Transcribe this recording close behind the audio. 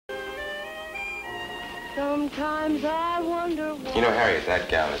Sometimes I wonder why. You know, Harriet, that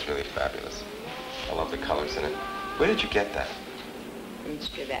gown is really fabulous. I love the colors in it. Where did you get that? From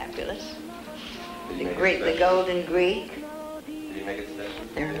Strababulous. The Golden Greek. Did you make it special?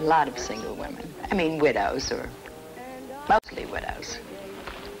 There are a lot of single women. I mean, widows, or mostly widows.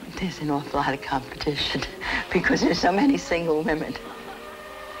 There's an awful lot of competition because there's so many single women.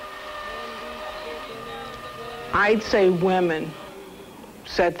 I'd say women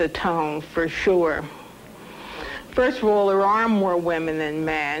set the tone for sure. First of all, there are more women than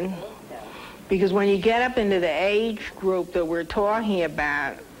men, because when you get up into the age group that we're talking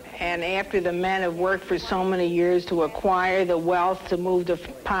about, and after the men have worked for so many years to acquire the wealth to move to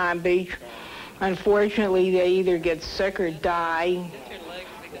Palm Beach, unfortunately they either get sick or die,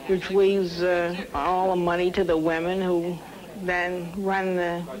 which leaves all the money to the women who then run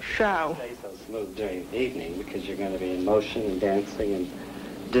the show. Stay so smooth during the evening because you're going to be in motion and dancing and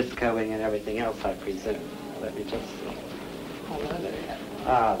discoing and everything else, I presume. Let me just see.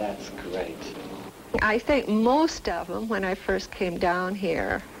 Ah, that's great. I think most of them, when I first came down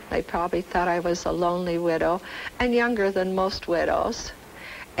here, they probably thought I was a lonely widow and younger than most widows.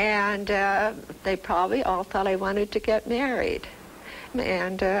 And they probably all thought I wanted to get married.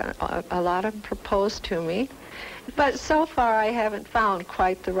 And a lot of them proposed to me. But so far, I haven't found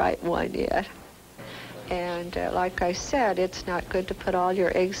quite the right one yet. And like I said, it's not good to put all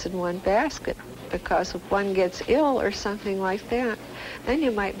your eggs in one basket, because if one gets ill or something like that, then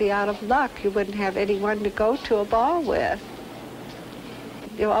you might be out of luck. You wouldn't have anyone to go to a ball with.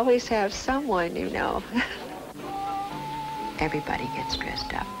 You always have someone, you know. Everybody gets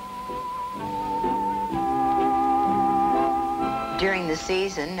dressed up. During the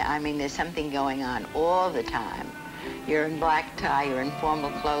season, I mean, there's something going on all the time. You're in black tie, you're in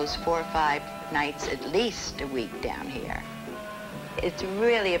formal clothes 4 or 5 nights at least a week down here. It's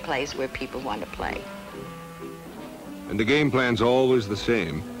really a place where people want to play. And the game plan's always the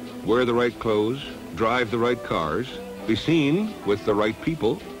same. Wear the right clothes, drive the right cars, be seen with the right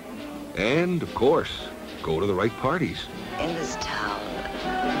people, and, of course, go to the right parties. In this town,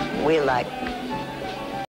 we like